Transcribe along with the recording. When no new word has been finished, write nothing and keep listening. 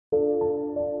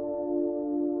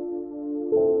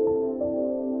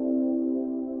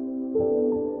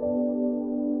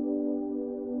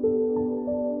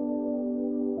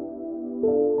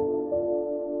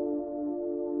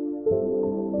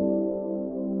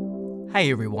Hey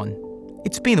everyone,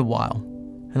 it's been a while,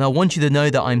 and I want you to know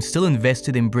that I'm still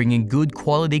invested in bringing good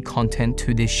quality content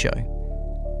to this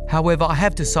show. However, I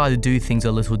have decided to do things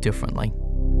a little differently.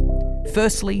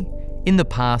 Firstly, in the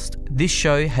past, this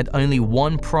show had only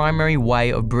one primary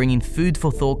way of bringing food for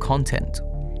thought content,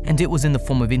 and it was in the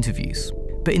form of interviews.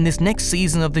 But in this next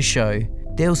season of the show,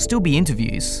 there'll still be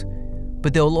interviews,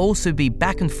 but there will also be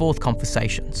back and forth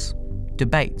conversations,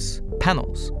 debates,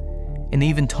 panels, and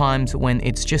even times when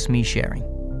it's just me sharing.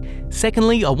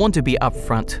 Secondly, I want to be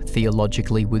upfront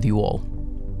theologically with you all.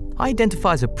 I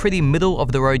identify as a pretty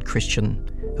middle-of-the-road Christian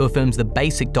who affirms the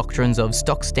basic doctrines of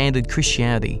stock standard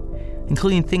Christianity,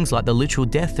 including things like the literal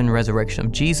death and resurrection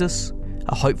of Jesus,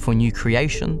 a hope for a new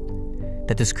creation,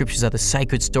 that the scriptures are the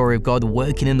sacred story of God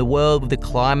working in the world with the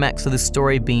climax of the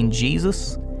story being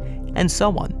Jesus, and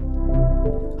so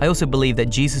on. I also believe that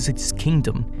Jesus'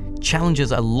 kingdom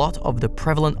challenges a lot of the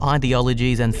prevalent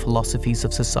ideologies and philosophies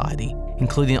of society,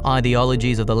 including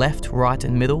ideologies of the left, right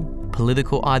and middle,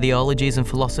 political ideologies and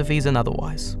philosophies and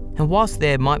otherwise. And whilst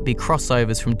there might be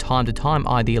crossovers from time to time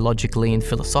ideologically and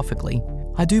philosophically,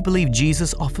 I do believe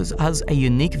Jesus offers us a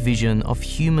unique vision of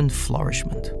human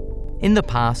flourishment. In the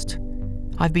past,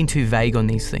 I've been too vague on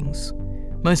these things,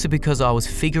 mostly because I was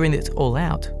figuring it all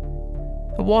out.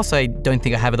 And whilst I don't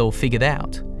think I have it all figured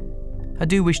out, I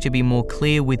do wish to be more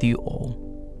clear with you all.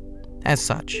 As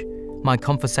such, my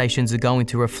conversations are going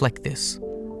to reflect this,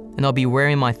 and I'll be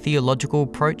wearing my theological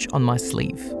approach on my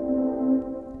sleeve.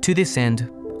 To this end,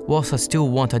 whilst I still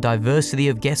want a diversity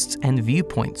of guests and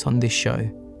viewpoints on this show,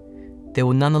 there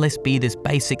will nonetheless be this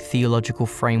basic theological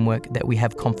framework that we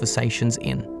have conversations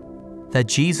in. That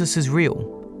Jesus is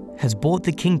real, has bought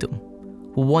the kingdom,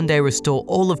 will one day restore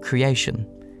all of creation,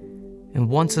 and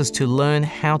wants us to learn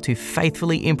how to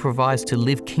faithfully improvise to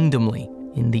live kingdomly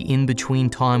in the in-between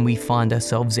time we find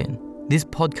ourselves in. This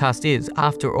podcast is,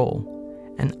 after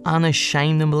all, an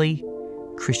unashamedly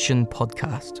Christian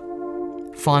podcast.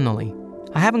 Finally,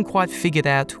 I haven't quite figured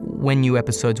out when new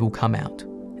episodes will come out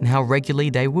and how regularly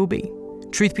they will be.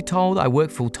 Truth be told, I work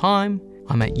full-time,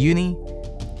 I'm at uni,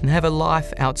 and have a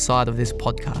life outside of this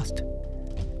podcast.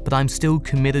 But I'm still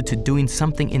committed to doing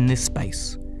something in this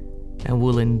space, and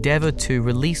will endeavour to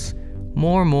release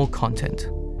more and more content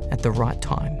at the right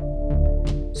time.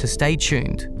 So stay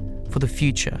tuned for the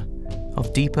future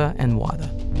of Deeper and Wider.